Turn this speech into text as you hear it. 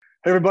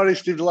Hey everybody,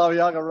 Steve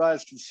DeLaviaga,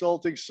 Rise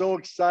Consulting. So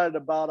excited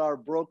about our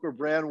Broker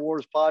Brand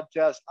Wars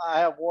podcast.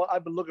 I've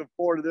been looking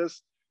forward to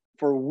this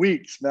for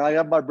weeks. Now I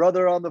have my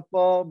brother on the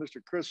phone,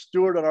 Mr. Chris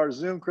Stewart on our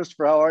Zoom.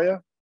 Christopher, how are you?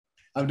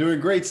 I'm doing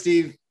great,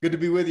 Steve. Good to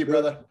be with you,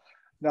 brother.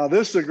 Now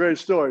this is a great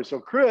story. So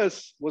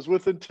Chris was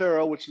with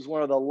Intero, which is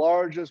one of the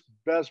largest,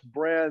 best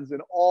brands in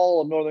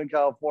all of Northern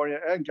California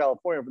and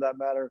California for that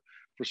matter,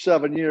 for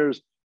 7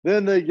 years.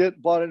 Then they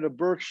get bought into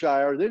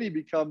Berkshire. Then he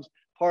becomes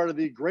part of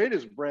the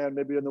greatest brand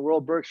maybe in the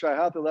world, Berkshire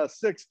Hathaway, last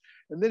 6.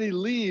 And then he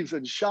leaves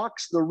and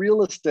shocks the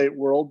real estate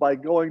world by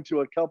going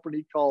to a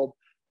company called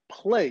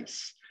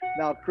Place.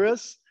 Now,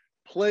 Chris,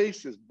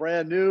 Place is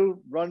brand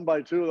new, owned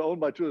by two of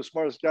the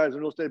smartest guys in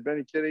real estate,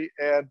 Benny Kinney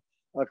and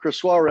Chris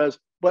Suarez.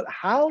 But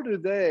how do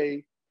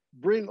they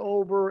bring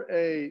over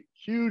a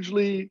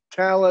hugely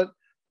talented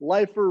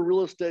lifer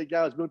real estate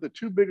guy who's been with the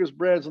two biggest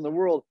brands in the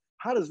world?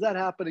 How does that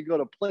happen to go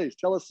to Place?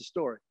 Tell us the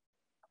story.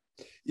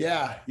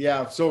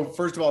 Yeah. So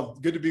first of all,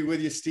 good to be with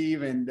you,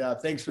 Steve, and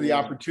thanks for the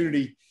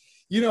opportunity.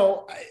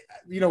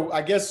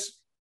 I guess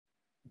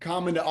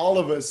common to all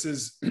of us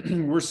is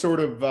we're sort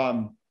of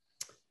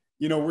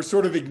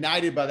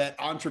ignited by that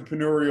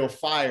entrepreneurial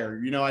fire.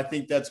 I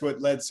think that's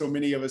what led so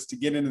many of us to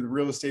get into the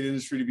real estate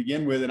industry to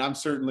begin with, and I'm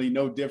certainly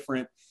no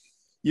different.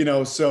 You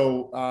have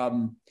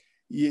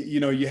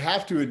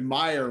to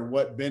admire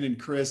what Ben and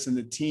Chris and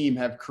the team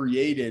have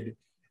created.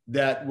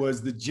 That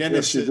was the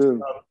genesis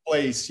of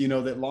Place,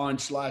 that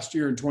launched last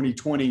year in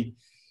 2020.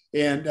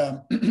 And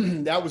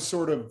that was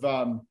sort of,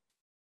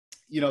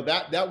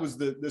 that was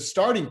the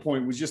starting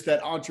point, was just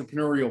that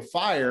entrepreneurial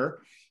fire,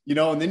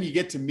 and then you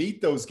get to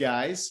meet those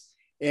guys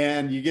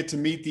and you get to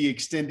meet the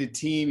extended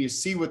team. You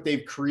see what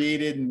they've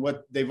created and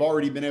what they've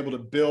already been able to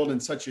build in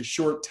such a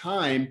short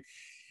time.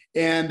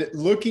 And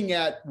looking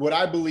at what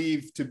I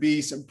believe to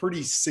be some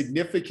pretty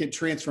significant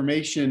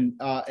transformation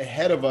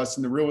ahead of us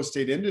in the real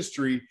estate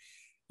industry,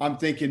 I'm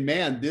thinking,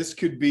 man, this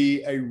could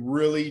be a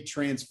really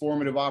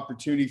transformative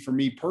opportunity for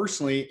me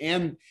personally,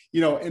 and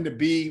to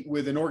be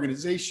with an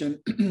organization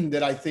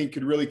that I think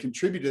could really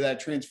contribute to that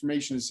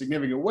transformation in a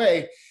significant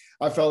way.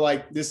 I felt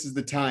like this is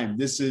the time.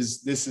 This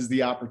is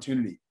the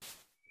opportunity.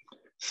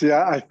 See,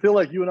 I feel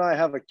like you and I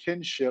have a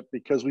kinship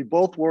because we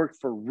both worked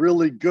for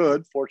really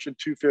good Fortune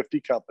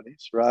 250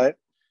 companies, right?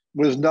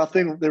 Was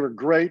nothing. They were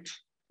great.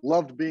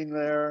 Loved being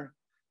there.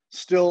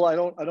 Still, I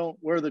don't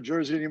wear the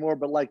jersey anymore,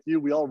 but like you,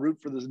 we all root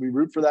for this. We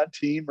root for that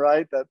team,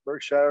 right? That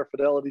Berkshire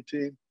Fidelity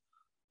team.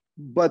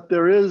 But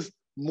there is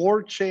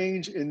more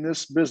change in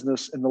this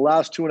business in the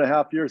last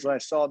 2.5 years than I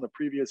saw in the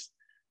previous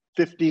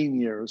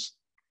 15 years.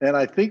 And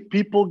I think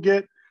people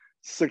get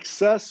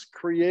success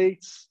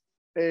creates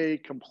a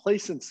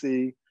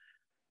complacency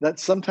that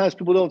sometimes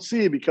people don't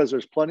see because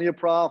there's plenty of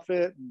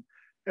profit and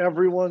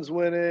everyone's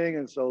winning.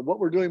 And so what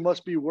we're doing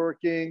must be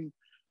working.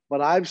 But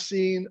I've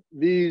seen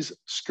these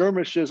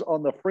skirmishes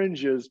on the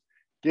fringes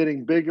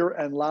getting bigger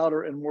and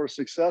louder and more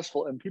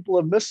successful, and people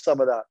have missed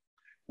some of that.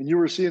 And you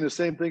were seeing the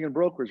same thing in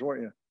brokers,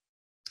 weren't you?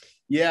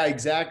 Yeah,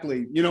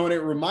 exactly. And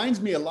it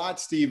reminds me a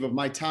lot, Steve, of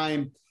my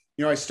time.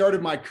 I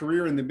started my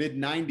career in the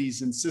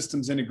mid-90s in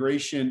systems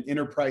integration,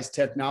 enterprise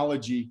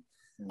technology.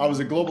 I was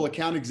a global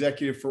account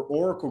executive for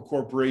Oracle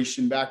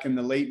Corporation back in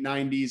the late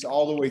 90s,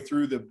 all the way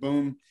through the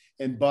boom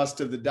and bust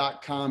of the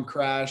dot-com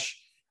crash.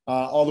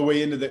 All the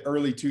way into the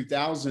early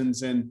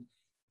 2000s. And,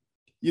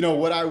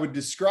 what I would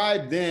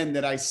describe then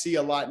that I see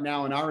a lot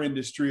now in our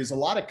industry is a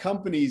lot of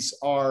companies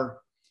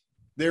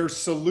they're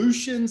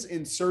solutions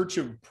in search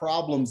of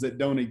problems that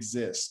don't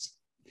exist.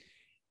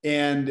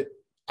 And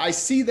I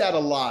see that a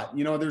lot.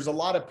 There's a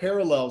lot of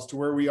parallels to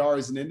where we are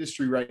as an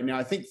industry right now.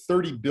 I think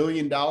 $30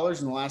 billion in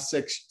the last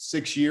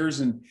six years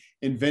in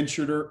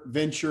venture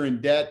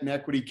and debt and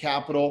equity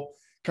capital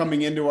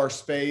coming into our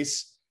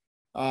space.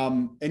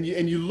 And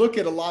you look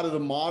at a lot of the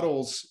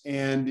models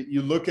and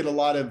you look at a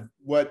lot of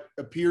what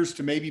appears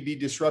to maybe be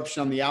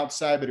disruption on the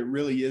outside, but it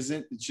really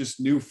isn't. It's just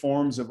new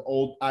forms of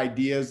old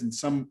ideas and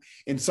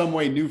in some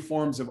way, new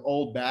forms of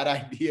old bad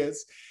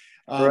ideas.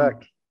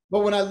 Correct.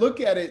 But when I look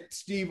at it,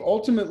 Steve,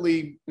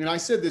 ultimately, and I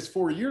said this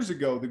 4 years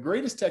ago, the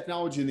greatest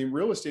technology in the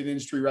real estate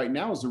industry right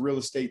now is the real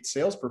estate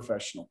sales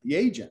professional, the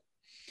agent.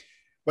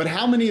 But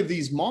how many of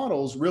these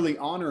models really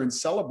honor and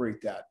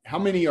celebrate that? How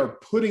many are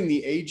putting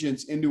the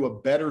agents into a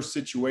better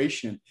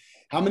situation?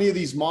 How many of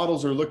these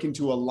models are looking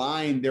to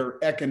align their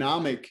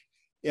economic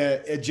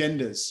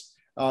agendas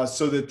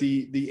so that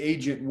the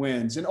agent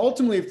wins? And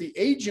ultimately, if the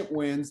agent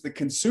wins, the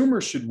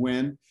consumer should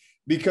win,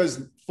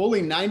 because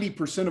fully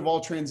 90% of all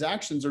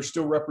transactions are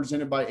still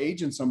represented by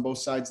agents on both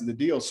sides of the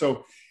deal.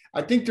 So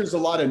I think there's a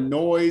lot of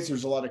noise,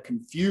 there's a lot of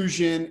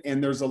confusion,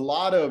 and there's a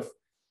lot of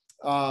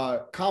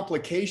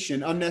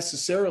complication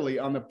unnecessarily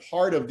on the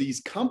part of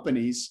these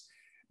companies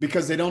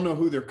because they don't know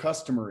who their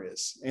customer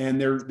is, and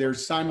they're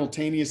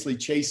simultaneously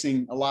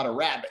chasing a lot of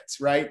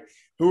rabbits, right?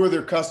 Who are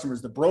their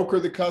customers? The broker,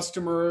 the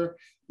customer,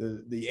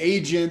 the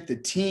agent, the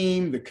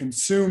team, the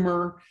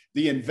consumer,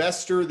 the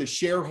investor, the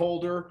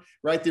shareholder,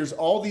 right? There's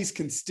all these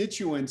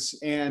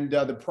constituents, and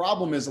the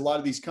problem is a lot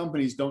of these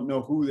companies don't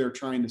know who they're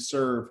trying to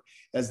serve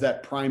as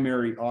that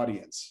primary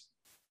audience.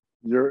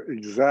 You're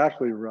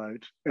exactly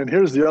right. And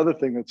here's the other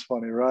thing that's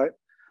funny, right?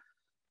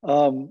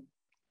 Um,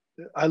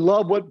 I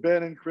love what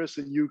Ben and Chris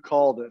and you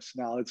call this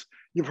now.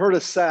 You've heard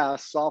of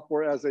SaaS,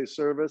 software as a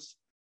service.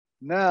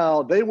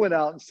 Now they went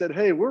out and said,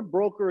 hey, we're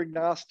broker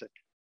agnostic.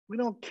 We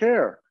don't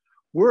care.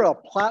 We're a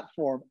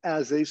platform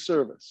as a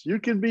service. You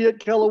can be at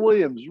Keller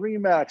Williams,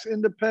 Remax,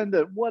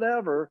 independent,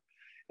 whatever.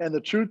 And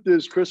the truth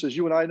is, Chris, as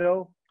you and I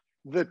know,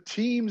 the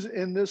teams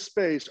in this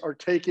space are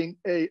taking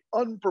a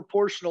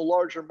unproportional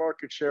larger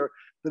market share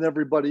than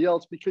everybody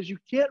else, because you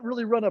can't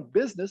really run a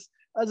business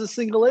as a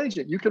single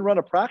agent. You can run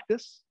a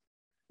practice.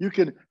 You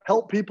can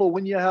help people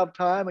when you have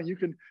time, and you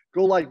can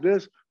go like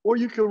this, or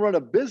you can run a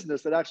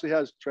business that actually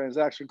has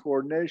transaction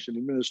coordination,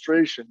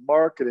 administration,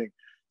 marketing,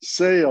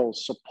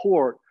 sales,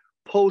 support,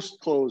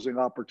 post-closing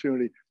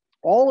opportunity.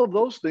 All of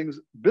those things,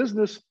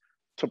 business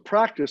to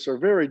practice, are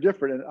very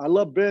different. And I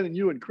love Ben and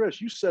you and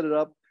Chris, you set it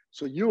up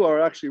so you are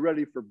actually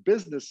ready for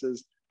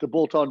businesses to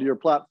bolt onto your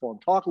platform.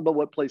 Talk about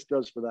what Place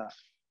does for that.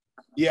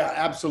 Yeah,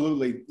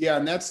 absolutely. Yeah,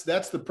 and that's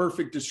the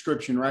perfect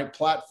description, right?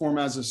 Platform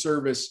as a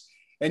service.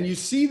 And you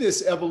see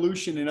this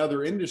evolution in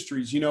other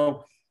industries.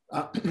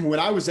 When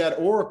I was at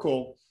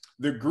Oracle,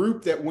 the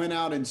group that went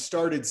out and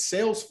started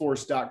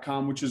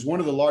Salesforce.com, which is one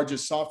of the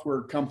largest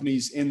software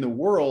companies in the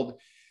world,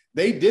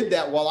 they did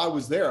that while I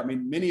was there. I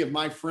mean, many of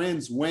my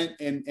friends went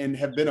and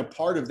have been a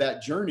part of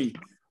that journey.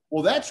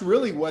 Well, that's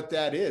really what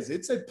that is.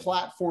 It's a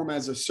platform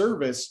as a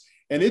service,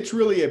 and it's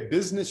really a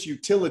business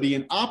utility,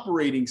 an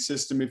operating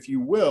system, if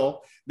you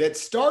will, that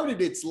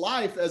started its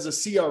life as a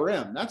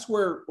CRM. That's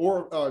where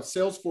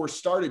Salesforce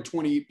started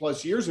 20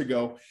 plus years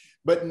ago.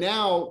 But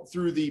now,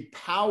 through the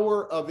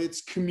power of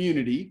its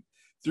community,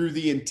 through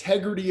the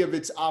integrity of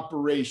its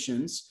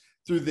operations,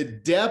 through the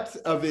depth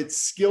of its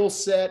skill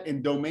set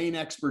and domain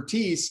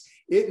expertise,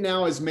 it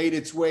now has made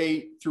its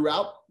way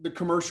throughout the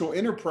commercial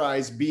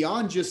enterprise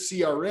beyond just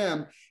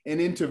CRM and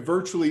into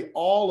virtually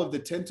all of the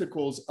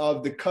tentacles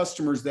of the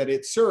customers that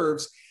it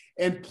serves,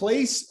 and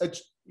Place,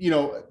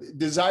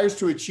 desires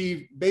to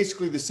achieve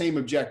basically the same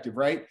objective,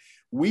 right?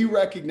 We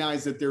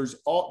recognize that there's,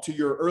 all to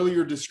your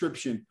earlier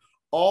description,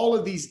 all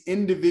of these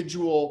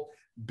individual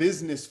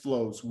business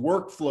flows,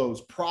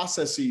 workflows,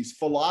 processes,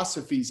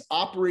 philosophies,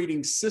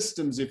 operating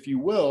systems, if you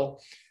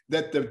will,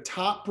 that the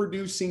top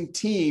producing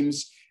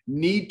teams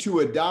need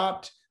to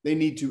adopt, they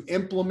need to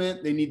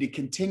implement, they need to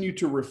continue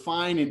to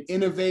refine and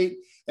innovate.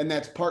 And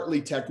that's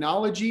partly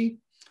technology,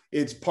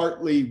 it's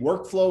partly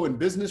workflow and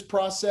business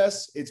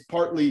process, it's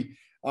partly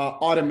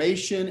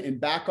automation and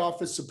back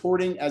office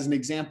supporting, as an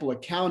example,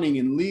 accounting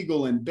and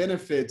legal and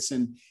benefits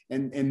and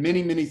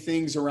many, many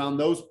things around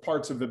those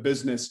parts of the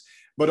business.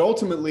 But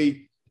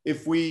ultimately,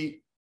 if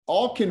we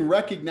all can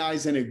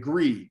recognize and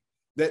agree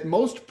that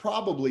most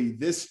probably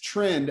this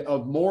trend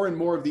of more and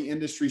more of the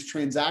industry's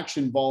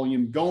transaction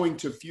volume going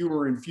to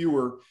fewer and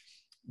fewer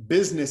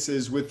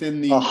businesses within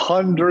the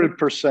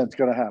 100%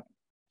 going to happen.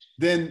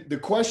 Then the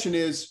question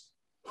is,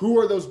 who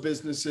are those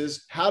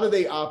businesses? How do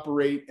they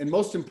operate? And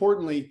most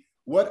importantly,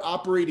 what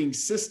operating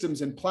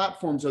systems and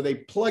platforms are they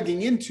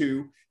plugging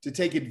into to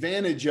take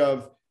advantage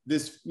of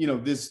this,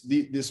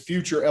 this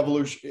future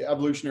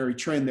evolutionary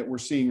trend that we're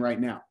seeing right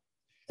now?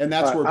 And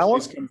that's where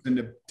Place comes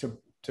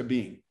into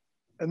being.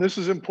 And this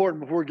is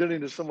important before getting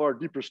into some of our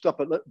deeper stuff.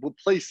 But what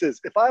Place is,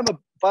 if I'm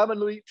an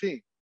elite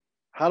team,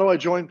 how do I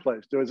join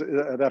Place? Do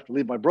I have to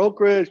leave my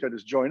brokerage? Can I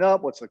just join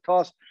up? What's the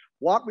cost?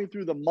 Walk me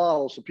through the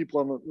model so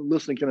people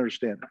listening can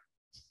understand it.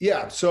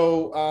 Yeah.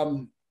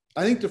 So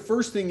I think the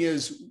first thing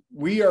is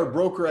we are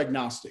broker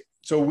agnostic.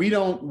 So we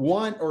don't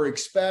want or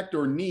expect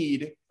or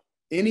need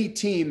any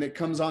team that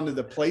comes onto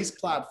the Place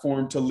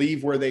platform to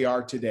leave where they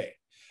are today.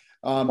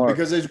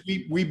 Because as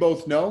we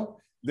both know,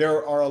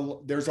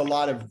 there's a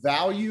lot of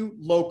value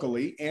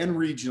locally and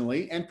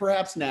regionally and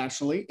perhaps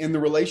nationally in the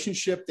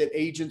relationship that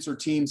agents or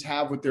teams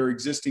have with their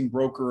existing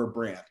broker or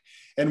brand.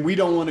 And we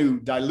don't want to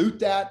dilute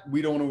that.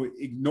 We don't want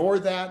to ignore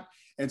that.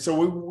 And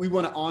so we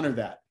want to honor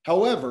that.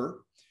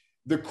 However,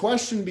 the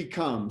question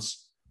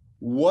becomes,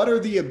 what are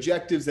the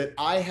objectives that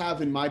I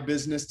have in my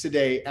business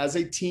today as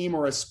a team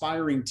or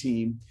aspiring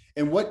team?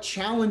 And what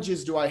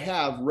challenges do I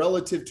have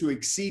relative to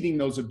exceeding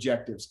those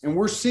objectives? And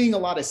we're seeing a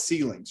lot of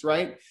ceilings,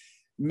 right?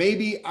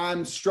 Maybe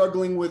I'm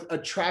struggling with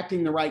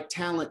attracting the right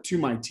talent to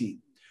my team.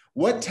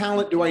 What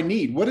talent do I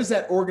need? What is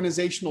that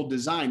organizational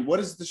design? What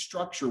is the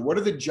structure? What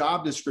are the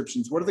job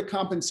descriptions? What are the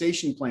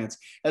compensation plans?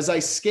 As I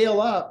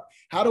scale up,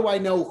 how do I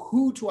know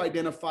who to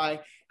identify?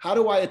 How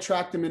do I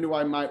attract them into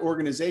my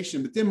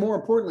organization? But then more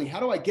importantly, how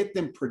do I get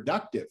them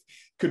productive?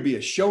 Could be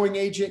a showing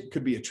agent,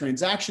 could be a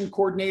transaction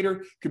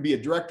coordinator, could be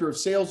a director of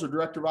sales or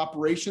director of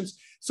operations.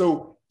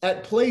 So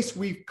at Place,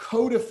 we've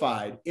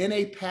codified in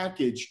a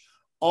package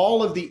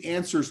all of the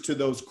answers to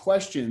those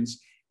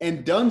questions.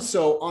 and done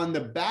so on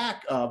the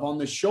back of, on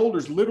the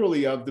shoulders,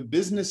 literally, of the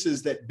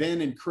businesses that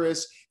Ben and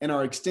Chris and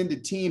our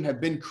extended team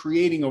have been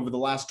creating over the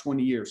last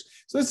 20 years.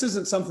 So this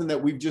isn't something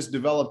that we've just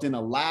developed in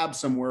a lab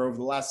somewhere over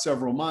the last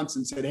several months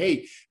and said,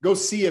 hey, go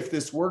see if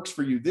this works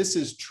for you. This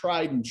is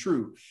tried and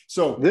true.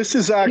 So this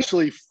is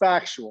actually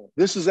factual.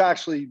 This is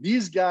actually,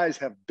 these guys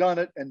have done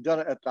it and done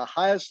it at the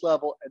highest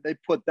level, and they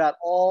put that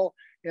all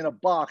in a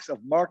box of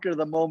market of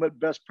the moment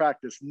best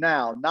practice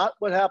now, not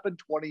what happened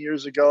 20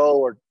 years ago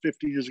or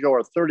 50 years ago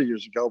or 30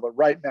 years ago, but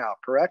right now,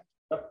 correct?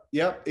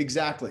 Yep,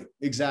 exactly.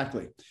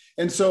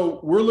 And so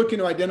we're looking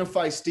to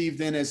identify, Steve,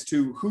 then as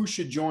to who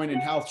should join and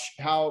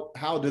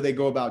how do they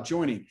go about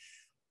joining.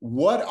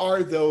 What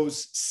are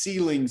those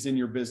ceilings in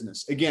your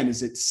business? Again,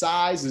 is it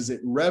size? Is it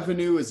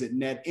revenue? Is it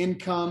net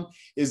income?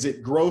 Is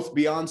it growth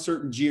beyond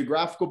certain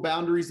geographical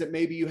boundaries that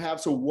maybe you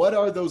have? So what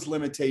are those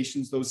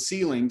limitations, those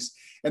ceilings?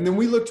 And then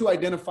we look to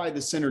identify the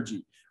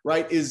synergy,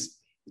 right?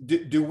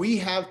 Do we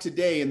have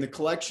today in the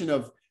collection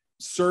of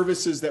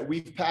services that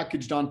we've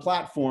packaged on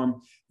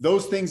platform,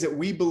 those things that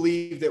we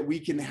believe that we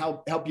can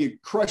help you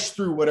crush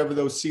through whatever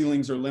those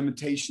ceilings or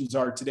limitations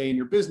are today in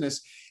your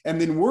business? And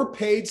then we're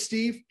paid,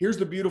 Steve, here's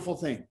the beautiful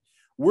thing.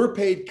 We're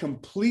paid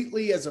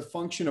completely as a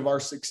function of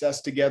our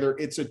success together.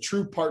 It's a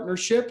true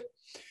partnership.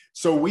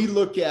 So we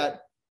look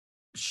at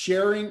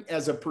sharing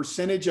as a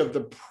percentage of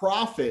the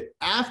profit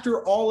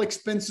after all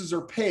expenses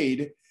are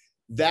paid.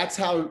 That's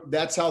how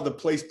the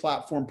Place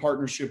Platform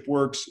partnership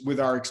works with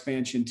our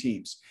expansion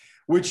teams,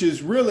 which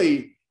is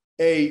really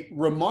a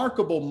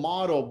remarkable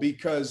model,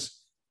 because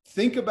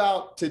think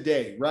about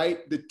today,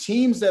 right? The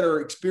teams that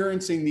are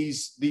experiencing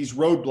these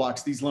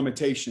roadblocks, these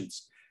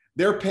limitations,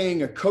 they're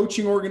paying a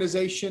coaching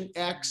organization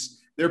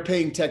X, they're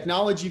paying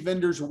technology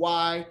vendors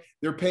Y,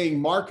 they're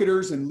paying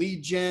marketers and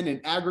lead gen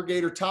and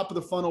aggregator top of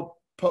the funnel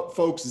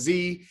folks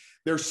Z.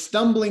 They're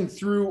stumbling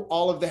through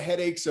all of the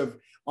headaches of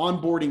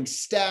onboarding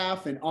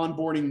staff and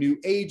onboarding new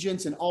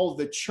agents and all of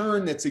the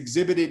churn that's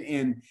exhibited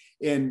in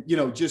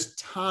just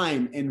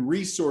time and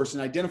resource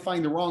and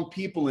identifying the wrong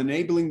people,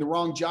 enabling the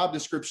wrong job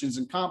descriptions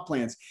and comp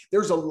plans.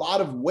 There's a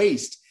lot of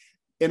waste.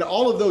 And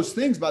all of those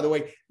things, by the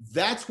way,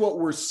 that's what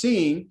we're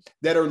seeing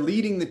that are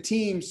leading the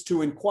teams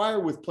to inquire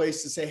with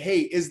Place to say,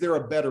 hey, is there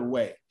a better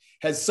way?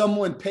 Has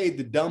someone paid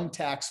the dumb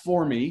tax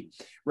for me,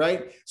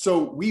 right?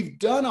 So we've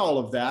done all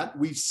of that.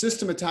 We've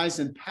systematized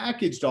and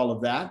packaged all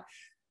of that.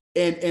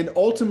 And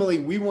ultimately,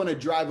 we want to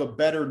drive a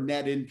better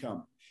net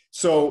income.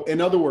 So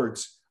in other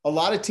words, a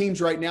lot of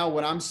teams right now,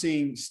 what I'm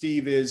seeing,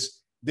 Steve, is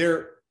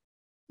they're,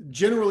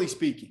 generally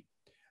speaking,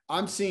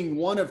 I'm seeing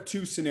one of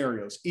two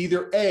scenarios.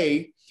 Either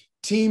A,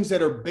 teams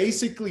that are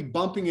basically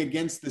bumping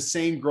against the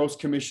same gross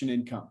commission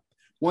income,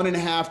 $1.5,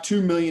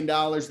 $2 million.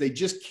 They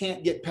just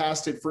can't get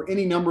past it for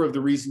any number of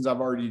the reasons I've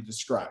already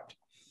described.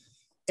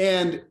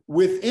 And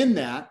within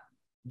that,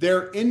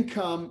 their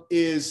income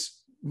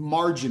is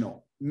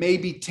marginal,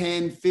 maybe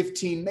 10,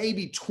 15,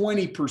 maybe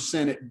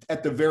 20%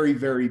 at the very,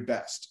 very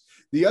best.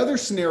 The other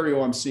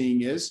scenario I'm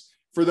seeing is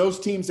for those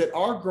teams that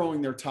are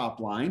growing their top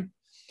line,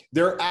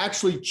 they're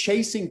actually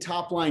chasing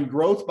top line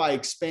growth by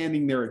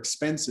expanding their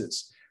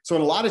expenses. So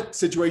in a lot of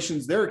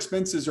situations, their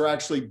expenses are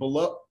actually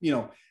below,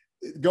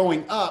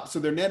 going up. So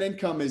their net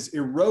income is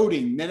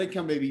eroding. Net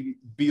income may be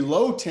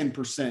below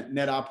 10%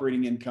 net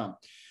operating income.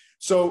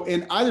 So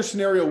in either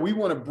scenario, we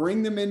want to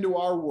bring them into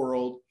our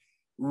world,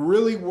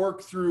 really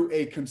work through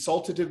a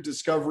consultative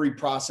discovery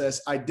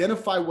process,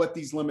 identify what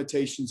these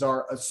limitations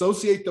are,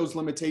 associate those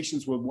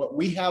limitations with what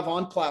we have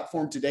on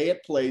platform today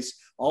at Place,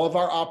 all of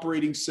our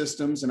operating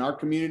systems and our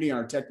community,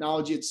 our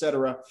technology, et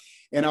cetera.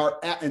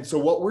 And so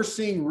what we're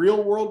seeing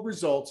real world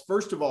results,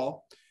 first of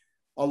all,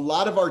 a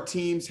lot of our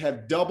teams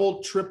have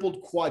doubled,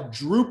 tripled,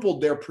 quadrupled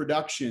their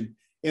production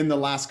in the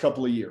last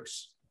couple of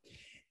years.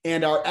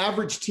 And our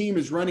average team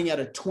is running at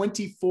a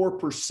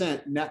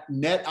 24%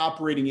 net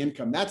operating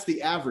income. That's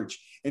the average.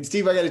 And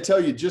Steve, I got to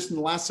tell you, just in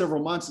the last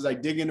several months, as I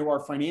dig into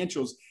our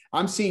financials,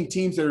 I'm seeing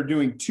teams that are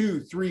doing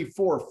 2, 3,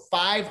 4,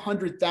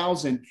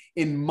 500,000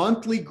 in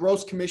monthly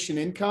gross commission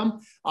income,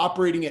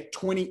 operating at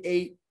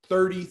 28,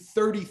 30,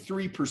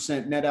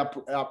 33% net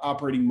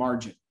operating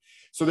margin.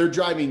 So they're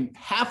driving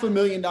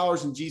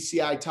 $500,000 in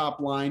GCI top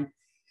line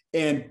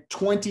and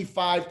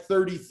 25,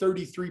 30,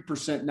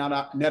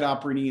 33% net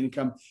operating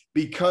income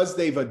because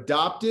they've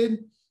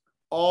adopted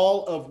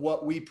all of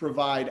what we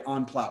provide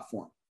on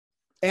platform.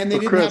 And they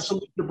didn't have to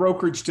leave the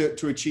brokerage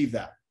to achieve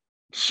that.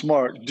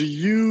 Smart.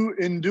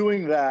 In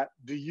doing that,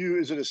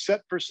 is it a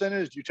set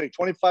percentage? Do you take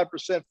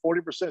 25%,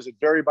 40%? Does it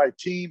vary by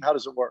team? How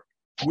does it work?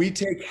 We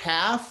take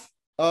half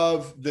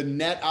of the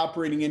net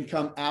operating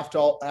income after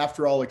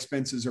all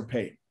expenses are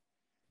paid.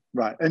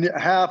 Right. And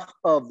half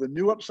of the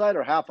new upside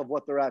or half of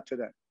what they're at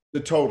today? The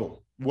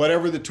total,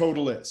 whatever the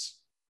total is.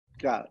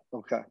 Got it.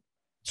 Okay.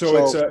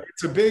 So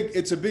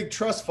it's a big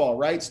trust fall,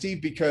 right,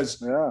 Steve? Because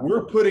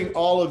we're putting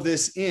all of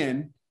this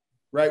in,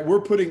 right?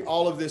 We're putting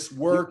all of this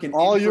work and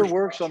all your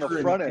work's on the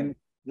front end.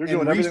 You're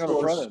doing everything on the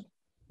front end.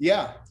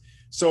 Yeah.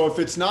 So if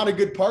it's not a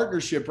good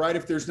partnership, right?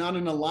 If there's not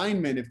an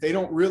alignment, if they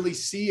don't really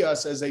see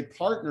us as a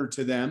partner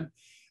to them,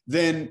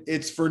 then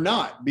it's for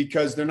naught,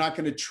 because they're not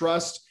going to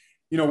trust.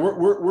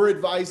 We're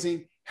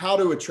advising how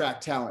to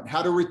attract talent,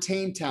 how to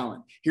retain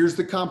talent. Here's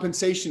the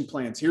compensation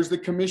plans. Here's the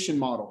commission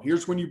model.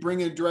 Here's when you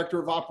bring in a director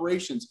of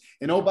operations.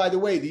 And oh, by the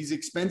way, these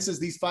expenses,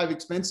 these 5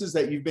 expenses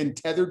that you've been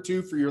tethered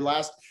to for your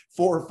last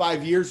 4 or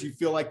 5 years, you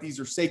feel like these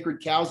are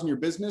sacred cows in your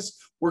business,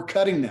 we're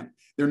cutting them.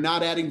 They're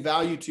not adding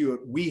value to it.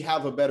 We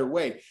have a better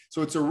way.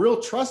 So it's a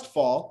real trust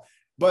fall,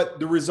 but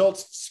the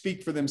results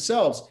speak for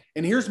themselves.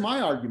 And here's my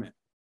argument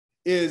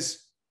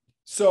is,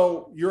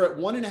 so you're at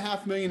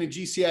 $1.5 million in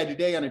GCI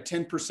today on a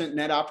 10%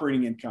 net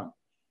operating income.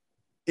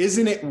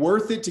 Isn't it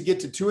worth it to get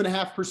to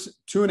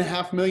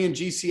 2.5 million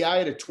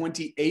GCI at a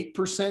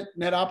 28%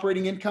 net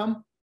operating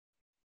income?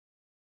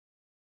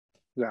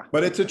 Yeah.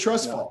 But it's a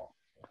trust fall.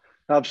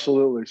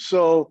 Absolutely.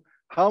 So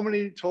how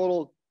many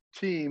total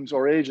teams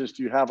or agents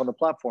do you have on the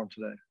platform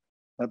today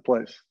at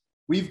Place?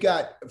 We've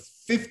got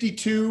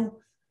 52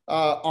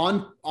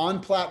 on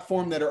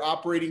platform that are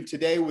operating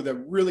today, with a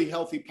really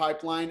healthy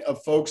pipeline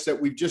of folks that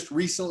we've just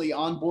recently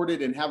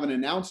onboarded and haven't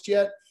announced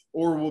yet,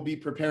 or will be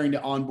preparing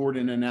to onboard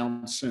and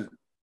announce soon.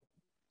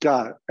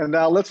 Got it. And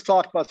now let's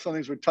talk about some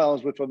things we're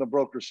challenged with on the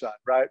broker side,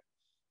 right?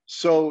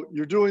 So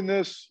you're doing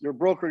this, you're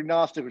broker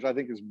agnostic, which I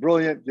think is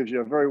brilliant, gives you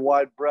a very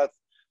wide breadth.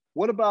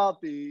 What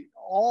about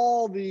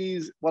all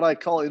these, what I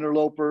call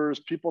interlopers,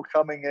 people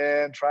coming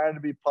in, trying to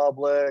be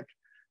public,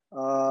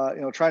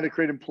 trying to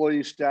create employee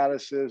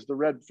statuses, the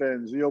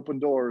Redfins, the open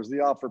doors, the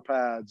offer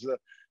pads,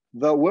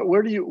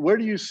 where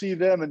do you see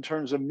them in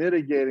terms of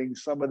mitigating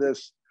some of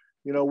this,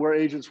 where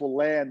agents will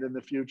land in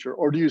the future?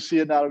 Or do you see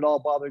it not at all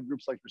bothering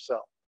groups like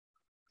yourself?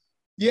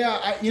 Yeah,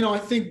 I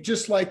think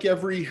just like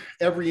every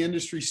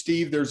industry,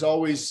 Steve, there's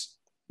always,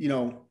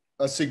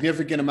 a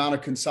significant amount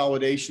of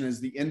consolidation as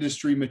the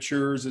industry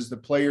matures, as the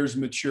players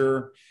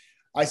mature.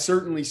 I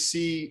certainly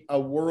see a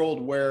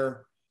world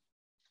where,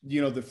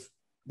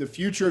 the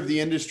future of the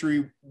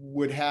industry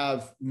would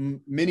have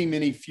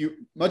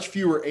much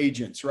fewer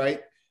agents,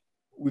 right?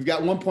 We've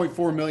got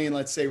 1.4 million,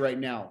 let's say right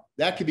now.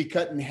 That could be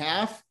cut in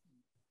half.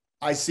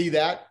 I see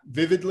that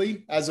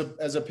vividly as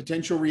a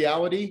potential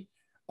reality.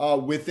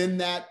 Within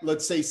that,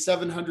 let's say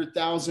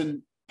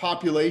 700,000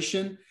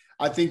 population,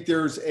 I think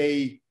there's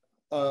an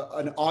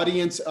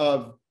audience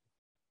of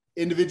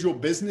individual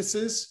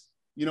businesses,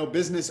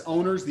 business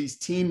owners, these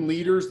team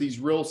leaders, these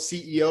real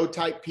CEO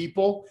type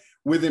people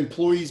with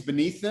employees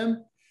beneath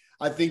them.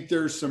 I think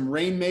there's some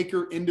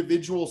rainmaker,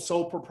 individual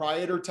sole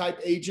proprietor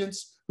type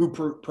agents who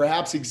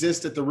perhaps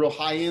exist at the real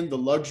high end, the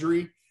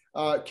luxury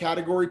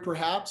category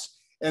perhaps,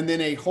 and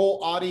then a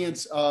whole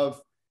audience of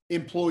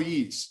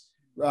employees.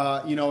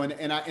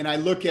 And I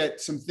look at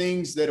some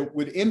things that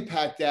would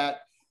impact that.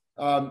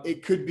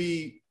 It could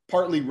be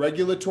partly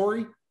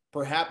regulatory.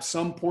 Perhaps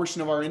some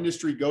portion of our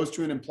industry goes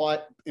to an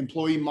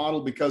employee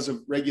model because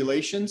of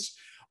regulations.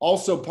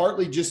 Also,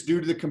 partly just due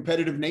to the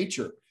competitive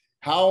nature.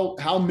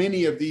 How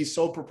many of these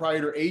sole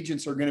proprietor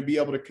agents are going to be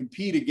able to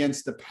compete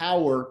against the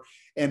power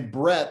and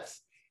breadth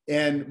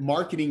and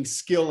marketing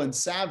skill and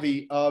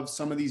savvy of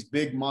some of these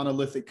big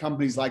monolithic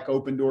companies like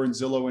Opendoor and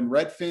Zillow and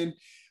Redfin?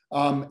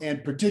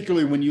 And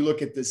particularly when you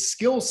look at the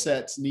skill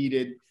sets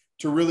needed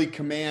to really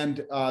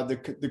command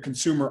the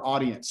consumer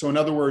audience. So in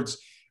other words,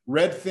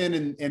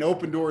 Redfin and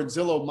Opendoor and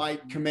Zillow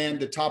might command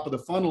the top of the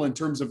funnel in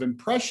terms of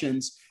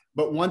impressions,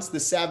 but once the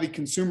savvy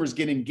consumers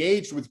get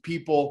engaged with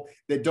people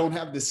that don't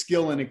have the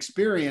skill and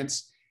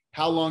experience,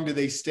 how long do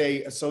they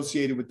stay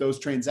associated with those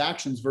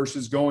transactions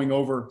versus going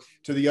over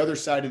to the other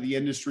side of the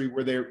industry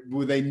where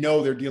they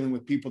know they're dealing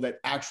with people that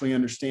actually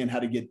understand how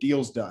to get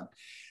deals done?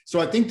 So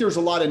I think there's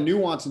a lot of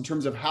nuance in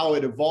terms of how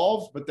it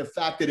evolves, but the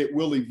fact that it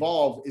will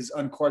evolve is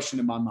unquestioned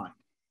in my mind.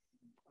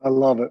 I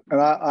love it.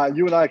 And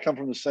you and I come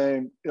from the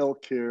same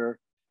ilk here.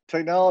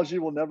 Technology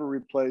will never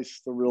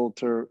replace the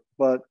realtor,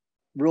 but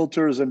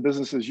realtors and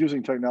businesses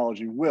using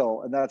technology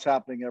will, and that's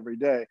happening every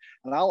day.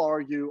 And I'll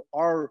argue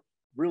our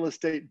real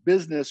estate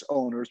business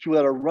owners, people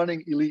that are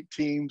running elite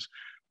teams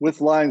with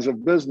lines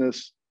of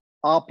business,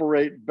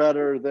 operate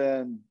better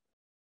than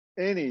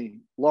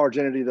any large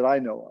entity that I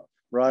know of,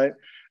 right?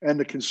 And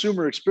the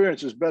consumer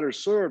experience is better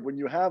served when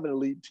you have an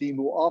elite team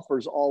who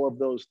offers all of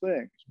those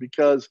things,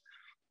 because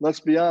let's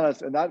be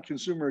honest, and that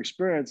consumer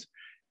experience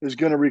is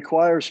going to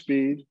require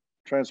speed,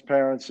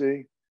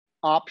 transparency,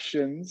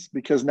 options,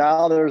 because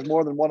now there's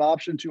more than one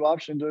option, two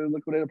options to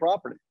liquidate a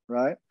property,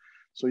 right?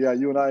 So yeah,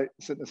 you and I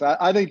sit in this.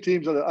 I think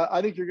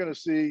I think you're going to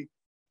see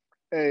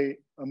a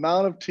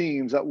amount of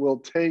teams that will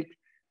take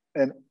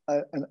an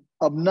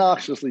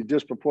obnoxiously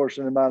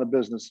disproportionate amount of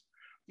business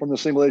from the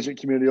single agent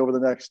community over the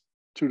next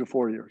 2 to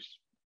 4 years.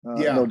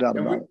 No doubt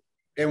about it.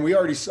 And we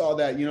already saw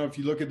that, if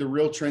you look at the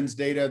Real Trends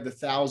data, the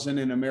 1,000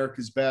 and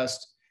America's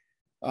Best,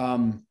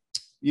 the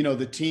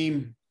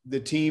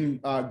team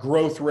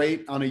growth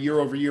rate on a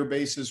year-over-year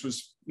basis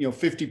was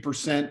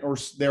 50% or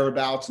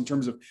thereabouts in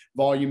terms of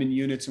volume and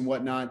units and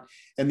whatnot.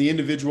 And the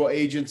individual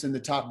agents and the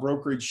top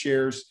brokerage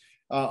shares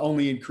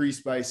only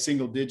increased by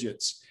single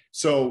digits.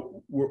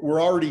 So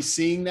we're already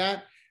seeing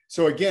that.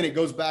 So again, it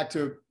goes back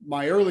to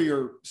my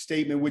earlier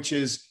statement, which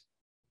is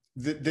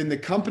then the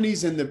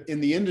companies in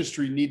the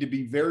industry need to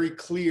be very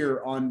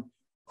clear on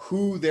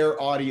who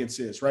their audience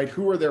is, right?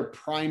 Who are their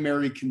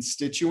primary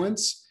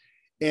constituents?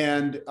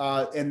 And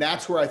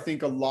that's where I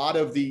think a lot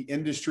of the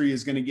industry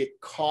is going to get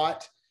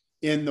caught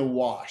in the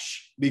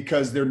wash,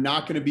 because they're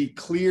not going to be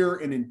clear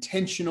and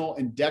intentional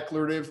and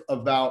declarative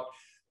about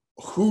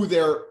who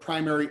their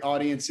primary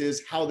audience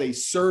is, how they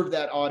serve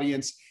that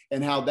audience,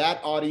 and how that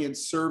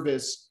audience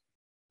service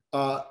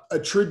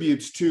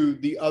attributes to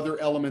the other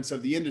elements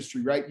of the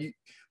industry, right?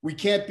 We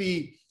can't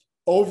be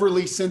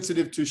overly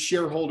sensitive to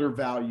shareholder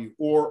value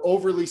or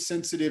overly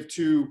sensitive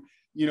to,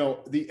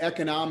 the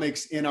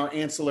economics in our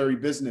ancillary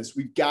business.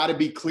 We've got to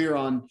be clear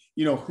on,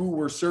 who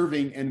we're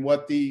serving and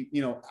what the,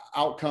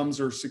 outcomes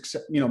or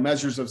success,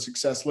 measures of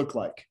success look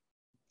like.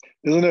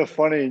 Isn't it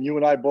funny? And you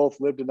and I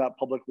both lived in that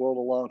public world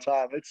a long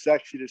time. It's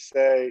sexy to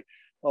say,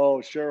 oh,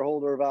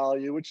 shareholder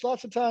value, which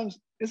lots of times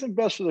isn't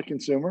best for the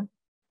consumer.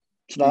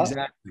 It's not,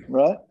 exactly,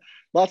 right?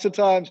 Lots of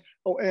times,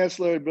 oh,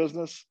 ancillary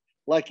business,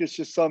 like it's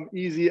just some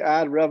easy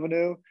ad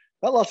revenue.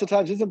 That lots of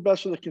times isn't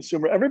best for the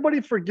consumer.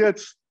 Everybody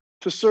forgets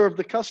to serve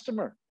the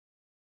customer.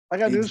 I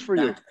got news for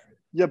you.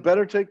 You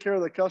better take care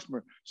of the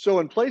customer. So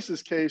in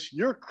Place's case,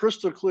 you're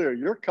crystal clear.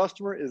 Your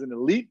customer is an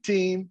elite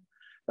team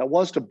that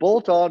wants to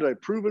bolt on to a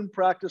proven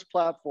practice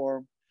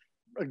platform,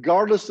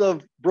 regardless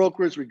of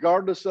brokerage,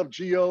 regardless of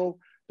geo,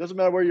 doesn't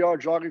matter where you are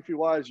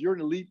geography-wise, you're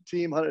an elite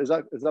team. Is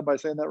that by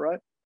saying that right?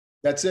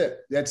 That's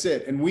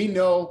it. And we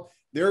know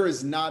there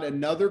is not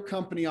another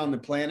company on the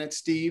planet,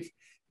 Steve,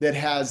 that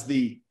has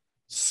the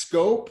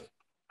scope,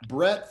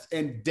 breadth,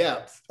 and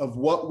depth of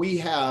what we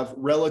have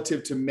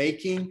relative to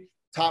making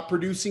top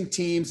producing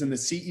teams and the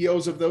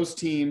CEOs of those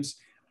teams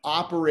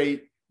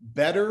operate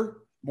better,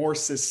 more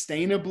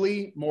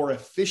sustainably, more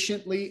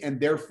efficiently, and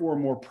therefore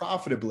more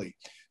profitably.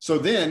 So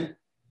then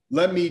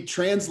let me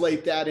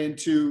translate that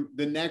into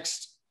the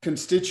next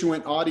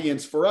constituent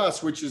audience for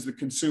us, which is the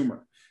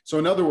consumer. So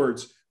in other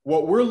words,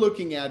 what we're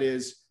looking at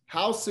is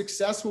how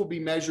success will be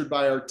measured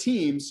by our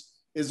teams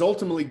is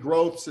ultimately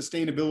growth,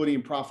 sustainability,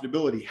 and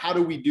profitability. How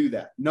do we do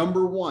that?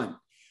 Number one,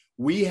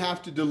 we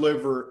have to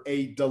deliver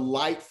a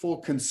delightful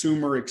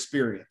consumer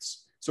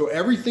experience. So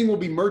everything will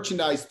be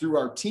merchandised through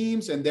our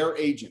teams and their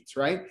agents,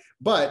 right?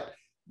 But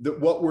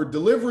what we're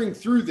delivering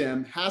through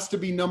them has to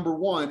be, number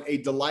one, a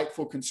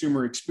delightful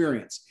consumer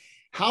experience.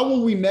 How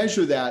will we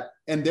measure that?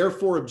 And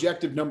therefore,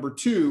 objective number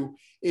two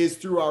is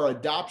through our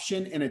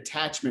adoption and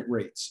attachment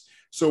rates.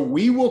 So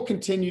we will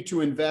continue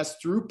to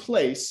invest through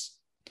Place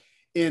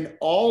in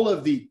all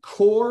of the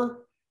core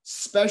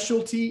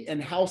specialty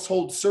and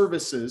household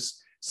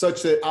services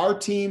such that our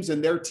teams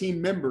and their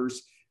team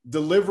members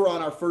deliver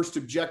on our first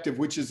objective,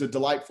 which is a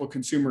delightful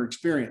consumer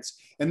experience.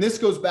 And this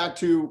goes back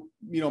to,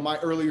 my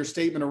earlier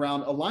statement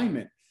around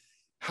alignment.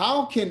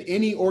 How can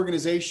any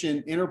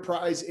organization,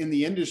 enterprise in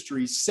the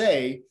industry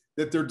say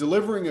that they're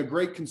delivering a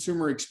great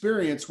consumer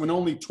experience when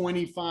only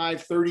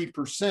 25,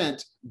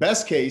 30%,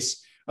 best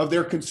case, of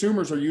their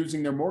consumers are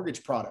using their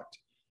mortgage product?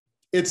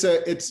 It's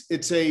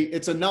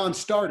a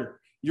non-starter.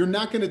 You're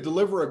not going to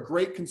deliver a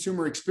great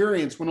consumer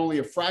experience when only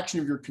a fraction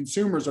of your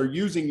consumers are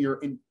using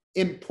your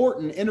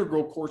important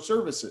integral core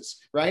services,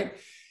 right?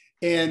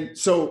 And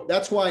so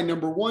that's why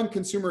number one,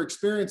 consumer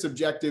experience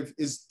objective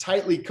is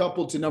tightly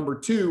coupled to number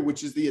two,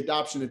 which is the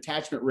adoption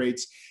attachment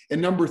rates.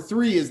 And number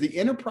three is the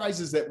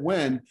enterprises that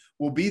win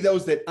will be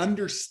those that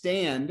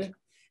understand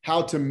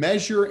how to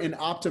measure and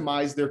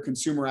optimize their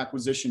consumer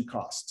acquisition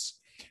costs.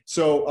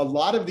 So a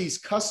lot of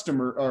these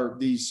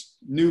these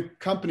new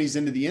companies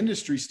into the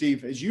industry,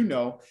 Steve, as you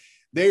know,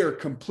 they are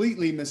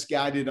completely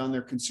misguided on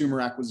their consumer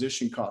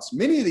acquisition costs.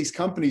 Many of these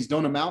companies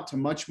don't amount to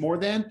much more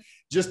than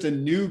just a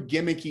new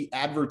gimmicky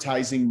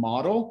advertising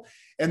model.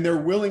 And they're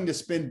willing to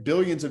spend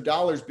billions of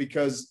dollars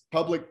because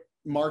public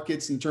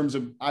markets, in terms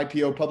of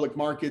IPO public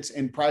markets,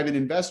 and private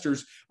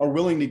investors are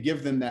willing to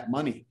give them that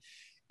money.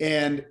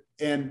 And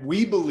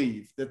we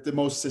believe that the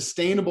most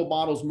sustainable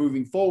models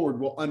moving forward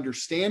will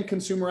understand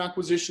consumer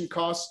acquisition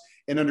costs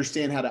and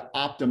understand how to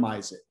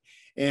optimize it.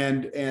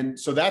 And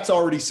so that's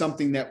already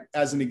something that,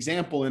 as an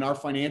example, in our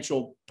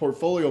financial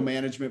portfolio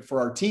management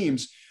for our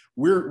teams,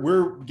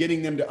 we're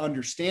getting them to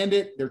understand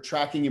it. They're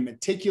tracking it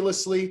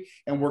meticulously,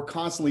 and we're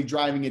constantly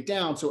driving it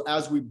down. So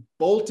as we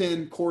bolt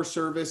in core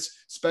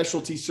service,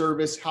 specialty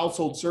service,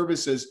 household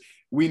services,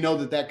 we know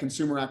that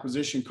consumer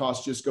acquisition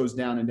cost just goes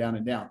down and down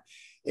and down.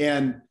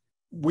 And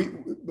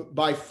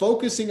by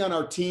focusing on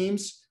our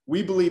teams,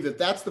 we believe that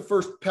that's the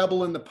first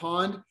pebble in the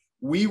pond.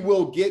 We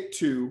will get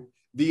to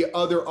the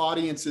other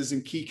audiences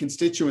and key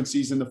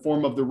constituencies in the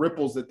form of the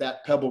ripples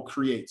that pebble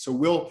creates. So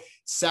we'll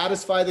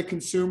satisfy the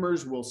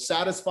consumers, we'll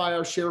satisfy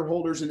our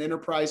shareholders and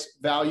enterprise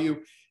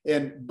value,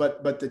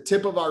 but the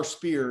tip of our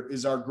spear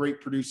is our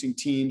great producing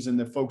teams and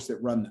the folks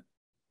that run them.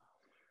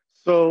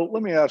 So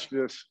let me ask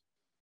you this: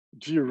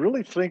 do you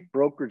really think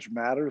brokerage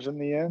matters in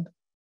the end?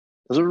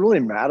 Does it really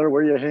matter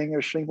where you hang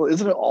your shingle?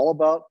 Isn't it all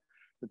about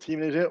the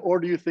team, or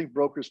do you think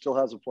brokerage still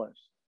has a place?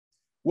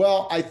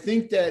 Well, I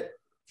think that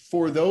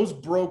for those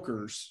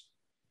brokers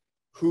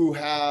who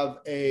have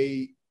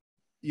a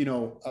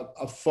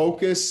a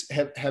focus,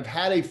 have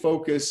had a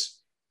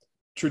focus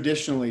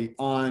traditionally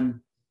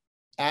on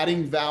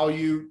adding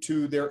value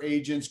to their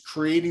agents,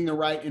 creating the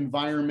right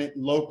environment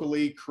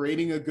locally,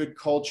 creating a good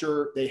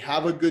culture. They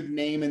have a good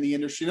name in the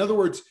industry. In other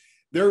words,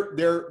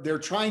 they're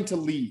trying to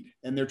lead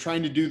and they're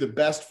trying to do the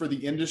best for the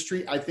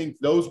industry. I think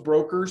those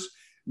brokers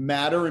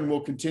matter and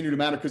will continue to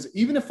matter, because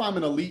even if I'm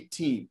an elite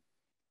team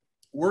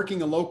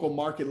working a local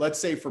market, let's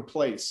say for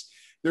Place,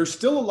 there's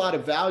still a lot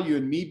of value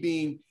in me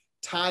being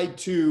tied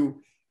to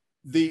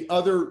the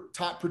other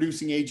top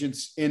producing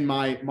agents in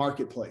my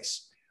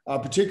marketplace.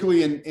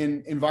 Particularly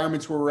in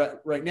environments where we're at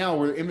right now,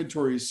 where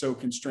inventory is so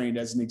constrained,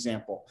 as an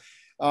example,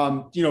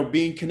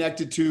 being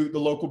connected to the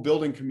local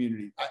building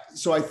community.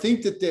 So I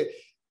think that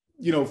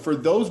for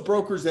those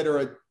brokers that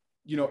are,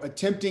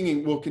 attempting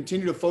and will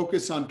continue to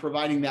focus on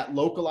providing that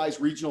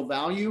localized regional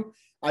value,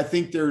 I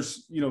think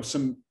there's,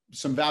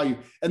 some value.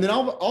 And then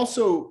I'll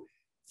also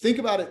think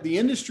about it. The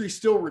industry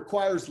still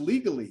requires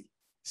legally,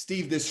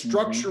 Steve, this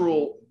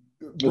structural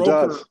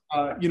broker,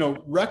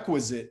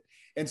 requisite.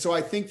 And so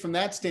I think from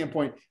that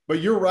standpoint,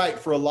 but you're right,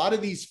 for a lot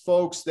of these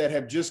folks that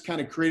have just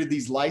kind of created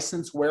these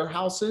licensed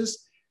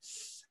warehouses,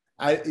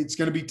 it's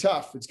going to be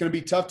tough. It's going to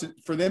be tough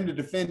for them to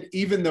defend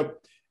even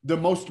the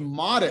most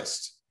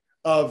modest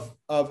of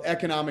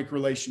economic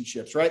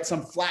relationships, right?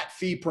 Some flat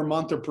fee per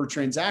month or per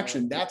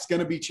transaction. That's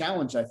going to be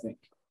challenged, I think.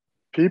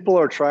 People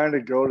are trying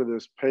to go to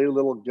this pay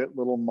little, get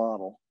little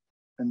model.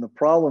 And the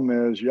problem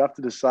is you have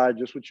to decide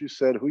just what you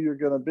said, who you're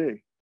going to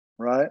be,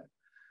 right?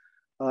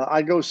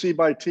 I go see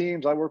by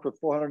teams. I work with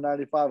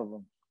 495 of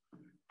them,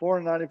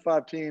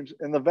 495 teams.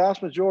 And the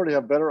vast majority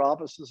have better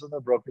offices than their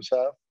brokers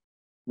have,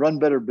 run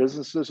better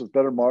businesses with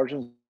better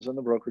margins than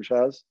the brokerage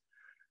has.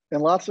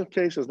 In lots of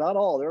cases, not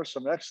all, there are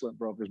some excellent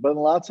brokers, but in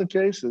lots of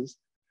cases,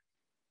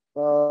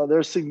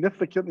 they're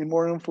significantly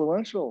more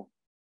influential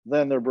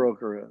than their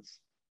broker is.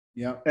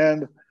 Yeah.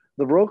 And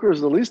the broker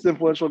is the least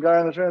influential guy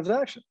in the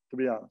transaction, to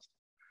be honest.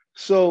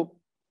 So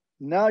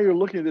now you're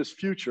looking at this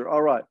future.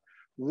 All right.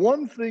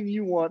 One thing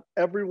you want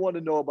everyone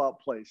to know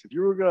about Place. If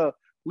you were going to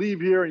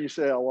leave here and you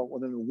say, I want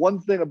one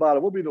thing about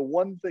it, what would be the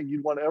one thing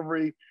you'd want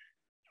every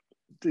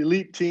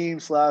elite team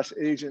 /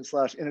 agent /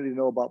 entity to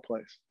know about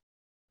Place?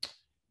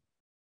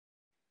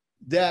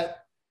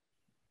 That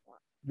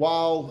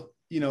while,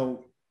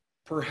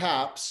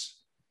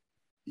 perhaps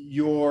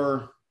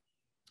your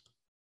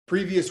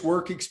previous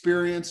work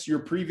experience, your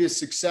previous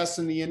success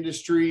in the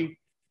industry,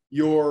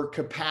 your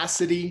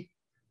capacity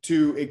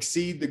to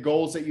exceed the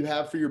goals that you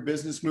have for your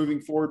business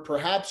moving forward,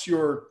 perhaps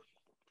your,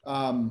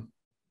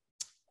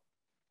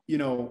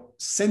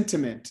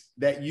 sentiment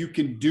that you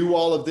can do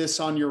all of this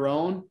on your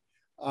own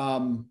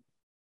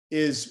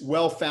is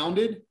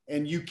well-founded,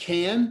 and you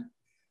can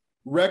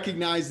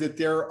recognize that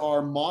there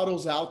are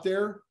models out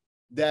there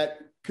that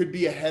could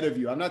be ahead of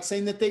you. I'm not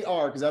saying that they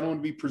are, because I don't want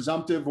to be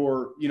presumptive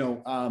or,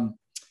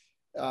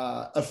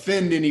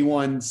 offend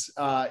anyone's,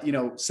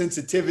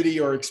 sensitivity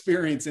or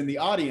experience in the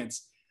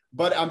audience.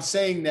 But I'm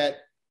saying that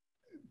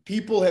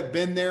people have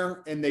been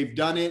there and they've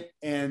done it.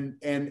 And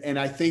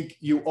I think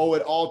you owe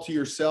it all to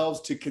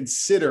yourselves to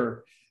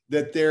consider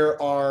that there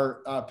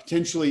are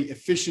potentially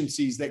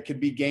efficiencies that could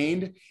be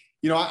gained.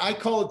 I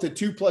call it the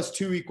 2 +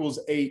 2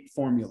 = 8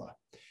 formula.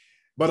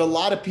 But a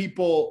lot of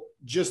people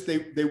just,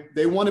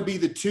 they want to be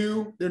the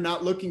 2. They're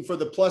not looking for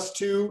the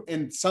 +2.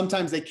 And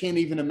sometimes they can't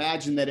even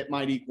imagine that it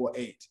might equal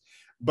 8,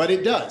 but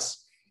it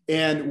does.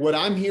 And what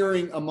I'm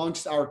hearing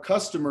amongst our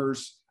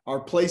customers, our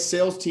Place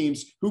sales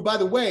teams, who, by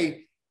the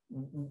way,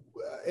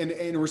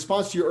 in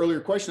response to your earlier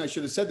question, I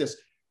should have said this.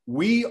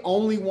 We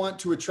only want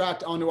to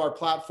attract onto our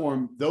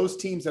platform those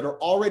teams that are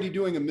already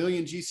doing 1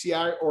 million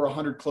GCI or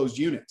 100 closed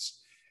units.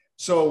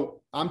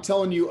 So I'm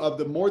telling you, of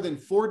the more than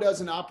 4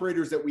 dozen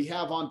operators that we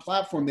have on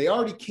platform, they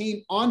already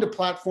came onto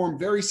platform,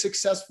 very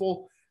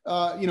successful,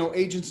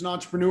 agents and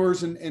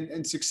entrepreneurs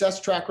and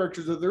success track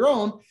records of their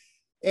own.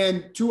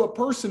 And to a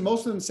person,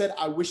 most of them said,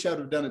 I wish I would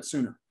have done it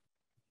sooner.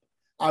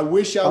 I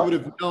wish I would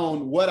have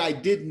known what I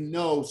didn't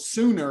know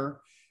sooner,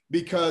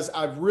 because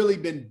I've really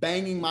been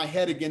banging my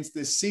head against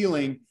this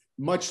ceiling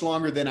much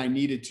longer than I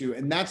needed to.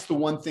 And that's the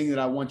one thing that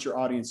I want your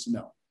audience to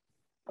know.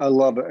 I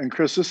love it. And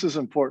Chris, this is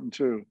important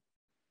too.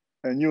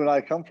 And you and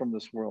I come from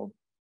this world.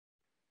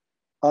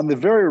 On the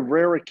very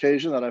rare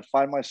occasion that I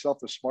find myself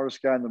the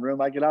smartest guy in the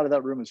room, I get out of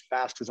that room as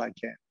fast as I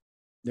can.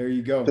 There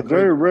you go. The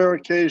very rare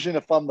occasion,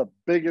 if I'm the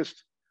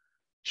biggest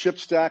chip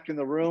stack in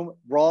the room,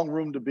 wrong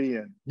room to be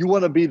in. You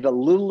want to be the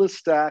littlest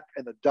stack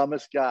and the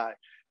dumbest guy,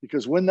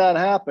 because when that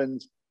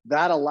happens,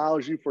 that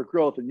allows you for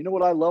growth. And you know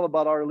what I love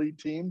about our elite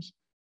teams?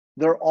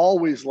 They're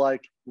always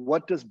like,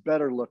 what does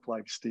better look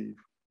like, Steve?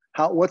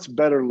 What's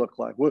better look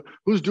like?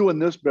 Who's doing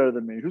this better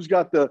than me? Who's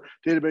got the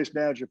database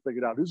manager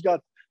figured out? Who's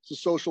got the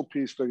social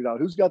piece figured out?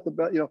 Who's got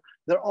the,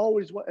 they're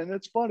always, and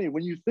it's funny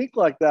when you think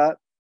like that,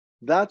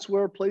 that's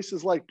where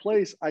places like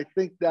Place, I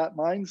think that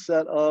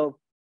mindset of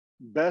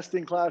best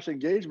in class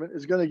engagement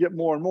is going to get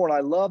more and more. And I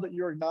love that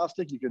you're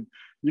agnostic. You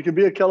can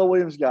be a Keller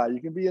Williams guy,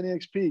 you can be an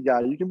EXP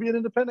guy, you can be an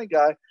independent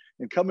guy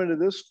and come into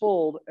this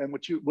fold. And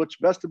what's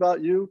best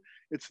about you,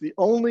 it's the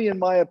only, in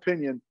my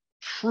opinion,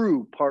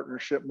 true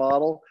partnership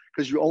model,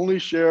 because you only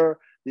share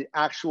the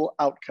actual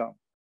outcome.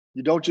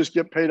 You don't just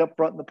get paid up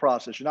front in the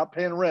process. You're not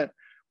paying rent.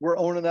 We're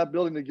owning that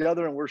building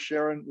together, and we're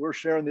sharing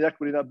the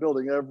equity in that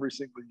building every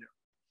single year.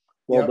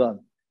 Well done.